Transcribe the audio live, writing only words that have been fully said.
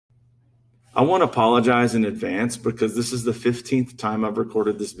I want to apologize in advance because this is the 15th time I've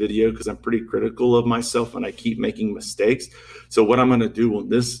recorded this video because I'm pretty critical of myself and I keep making mistakes. So what I'm going to do on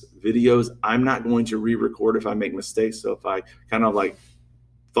this video is I'm not going to re-record if I make mistakes. So if I kind of like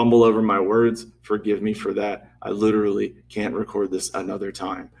fumble over my words, forgive me for that. I literally can't record this another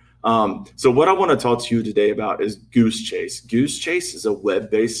time. So what I want to talk to you today about is Goose Chase. Goose Chase is a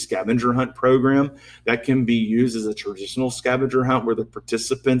web-based scavenger hunt program that can be used as a traditional scavenger hunt where the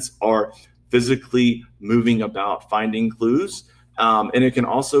participants are physically moving about finding clues. And it can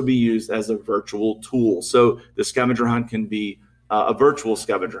also be used as a virtual tool. So the scavenger hunt can be a virtual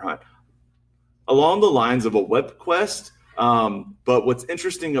scavenger hunt along the lines of a web quest. But what's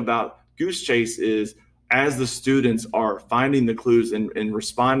interesting about Goose Chase is as the students are finding the clues and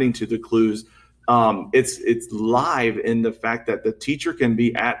responding to the clues, it's live in the fact that the teacher can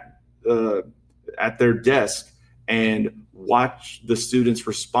be at their desk and watch the students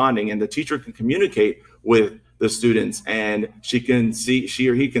responding, and the teacher can communicate with the students, and she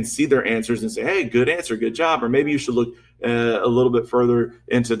or he can see their answers and say, hey, good answer, good job, or maybe you should look a little bit further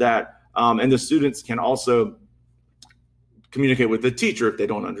into that. And the students can also communicate with the teacher. If they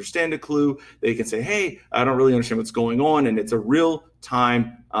don't understand a clue, they can say, hey, I don't really understand what's going on. And it's a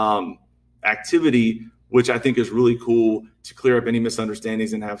real-time activity, which I think is really cool to clear up any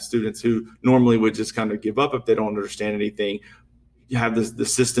misunderstandings and have students who normally would just kind of give up if they don't understand anything. You have the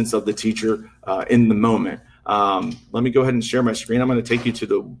assistance of the teacher in the moment. Let me go ahead and share my screen. I'm going to take you to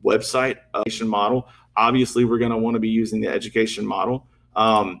the website education model. Obviously, we're going to want to be using the education model.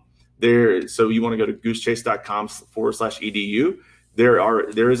 So you want to go to goosechase.com/edu.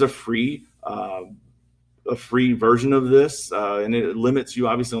 There is a free version of this, and it limits you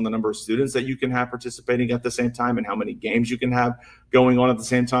obviously on the number of students that you can have participating at the same time and how many games you can have going on at the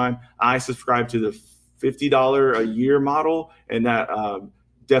same time. I subscribe to the $50 a year model, and that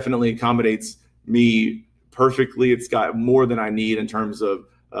definitely accommodates me perfectly. It's got more than I need in terms of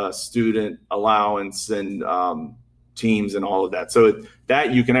student allowance and teams and all of that. So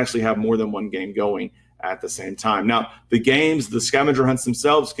that you can actually have more than one game going at the same time. Now, the games, the scavenger hunts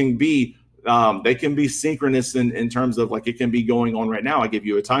themselves can be they can be synchronous in terms of like it can be going on right now. I give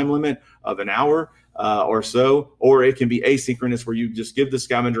you a time limit of an hour or so, or it can be asynchronous where you just give the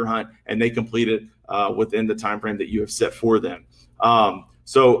scavenger hunt and they complete it within the time frame that you have set for them.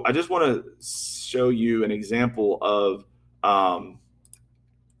 So I just want to show you an example of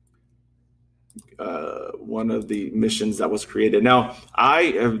one of the missions that was created. Now,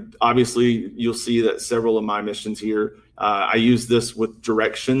 I have obviously, you'll see that several of my missions here, I use this with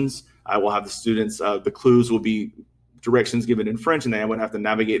directions. I will have the students, the clues will be directions given in French, and they would have to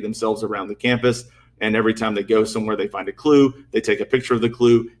navigate themselves around the campus. And every time they go somewhere, they find a clue, they take a picture of the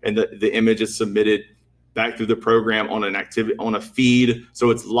clue, and the image is submitted back through the program on an activity, on a feed.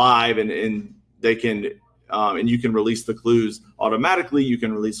 So it's live, and they can, and you can release the clues automatically. You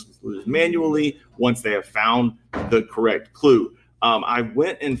can release clues manually once they have found the correct clue. I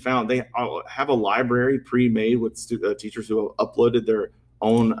went and found they have a library pre-made with teachers who have uploaded their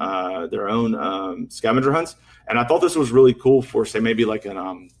own scavenger hunts, and I thought this was really cool for, say, maybe like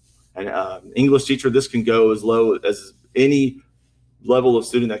an English teacher. This can go as low as any level of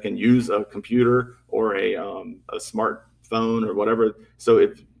student that can use a computer or a smartphone or whatever. So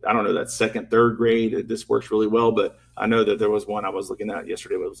if I don't know, that second, third grade, this works really well. But I know that there was one I was looking at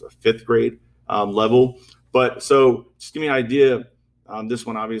yesterday. It was a fifth grade level. But so just give me an idea. This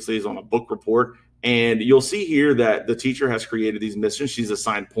one obviously is on a book report. And you'll see here that the teacher has created these missions. She's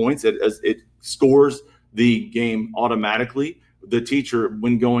assigned points. It scores the game automatically. The teacher,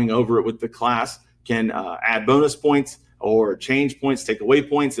 when going over it with the class, can add bonus points or change points, take away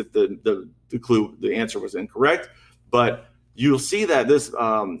points if the answer was incorrect. But you'll see that this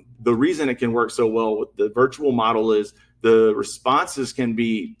the reason it can work so well with the virtual model is the responses can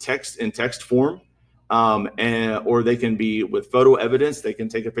be text form, or they can be with photo evidence. They can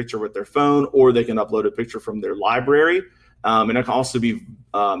take a picture with their phone, or they can upload a picture from their library. And it can also be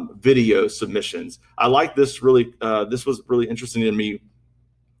video submissions. I like this really. This was really interesting to me.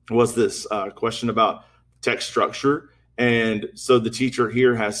 Was this question about text structure? And so the teacher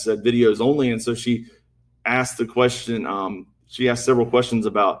here has said videos only, and so she asked the question. She asked several questions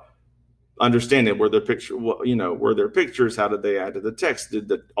about understanding. Were there pictures? How did they add to the text?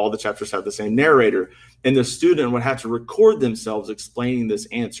 Did all the chapters have the same narrator? And the student would have to record themselves explaining this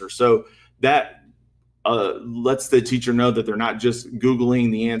answer. So that lets the teacher know that they're not just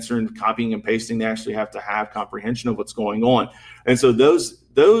Googling the answer and copying and pasting. They actually have to have comprehension of what's going on. And so those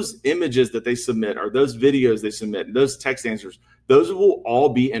images that they submit, or those videos they submit, those text answers, those will all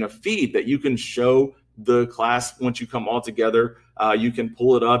be in a feed that you can show the class, once you come all together, you can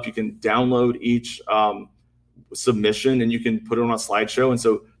pull it up, you can download each submission, and you can put it on a slideshow. And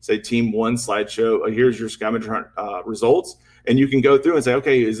so say team one slideshow, here's your scavenger hunt results. And you can go through and say,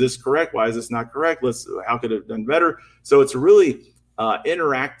 okay, is this correct? Why is this not correct? How could it have done better? So it's a really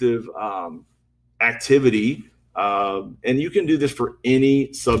interactive activity. And you can do this for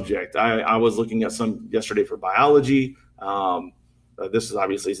any subject. I was looking at some yesterday for biology. This is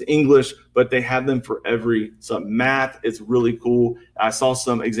obviously English, but they have them for every math. It's really cool. I saw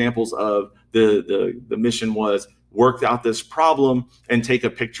some examples of the mission was work out this problem and take a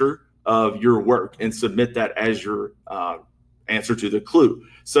picture of your work and submit that as your answer to the clue.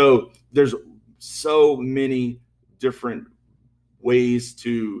 So there's so many different ways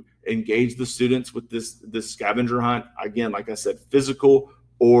to engage the students with this scavenger hunt. Again, like I said, physical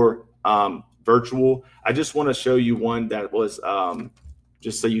or virtual. I just want to show you one that was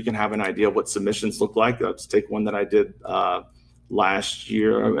just so you can have an idea of what submissions look like. Let's take one that I did last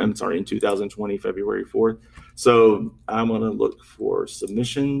year. I'm sorry, in 2020, February 4th. So I'm going to look for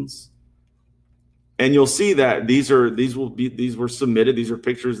submissions. And you'll see that these were submitted. These are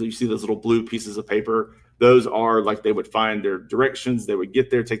pictures that you see, those little blue pieces of paper. Those are like they would find their directions. They would get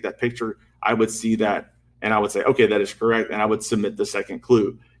there, take that picture. I would see that and I would say, okay, that is correct. And I would submit the second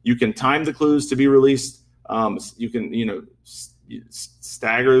clue. You can time the clues to be released. You can,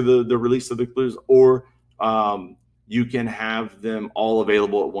 stagger the release of the clues, or you can have them all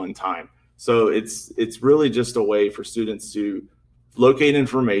available at one time. So it's really just a way for students to locate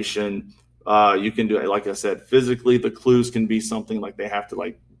information. You can do it, like I said, physically. The clues can be something like they have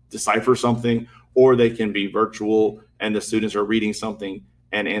to decipher something, or they can be virtual and the students are reading something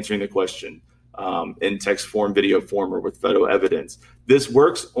and answering the question in text form, video form, or with photo evidence. This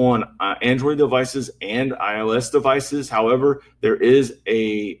works on Android devices and iOS devices. However, there is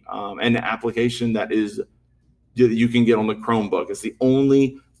an application that you can get on the Chromebook. It's the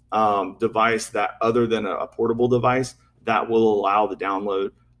only device that, other than a portable device, that will allow the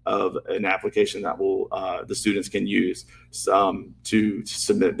download of an application that will the students can use to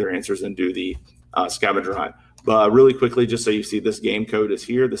submit their answers and do the scavenger hunt. But really quickly, just so you see, this game code is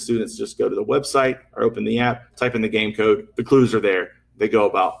here. The students just go to the website or open the app, type in the game code. The clues are there. They go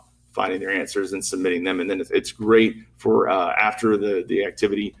about finding their answers and submitting them. And then it's great for after the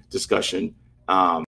activity discussion.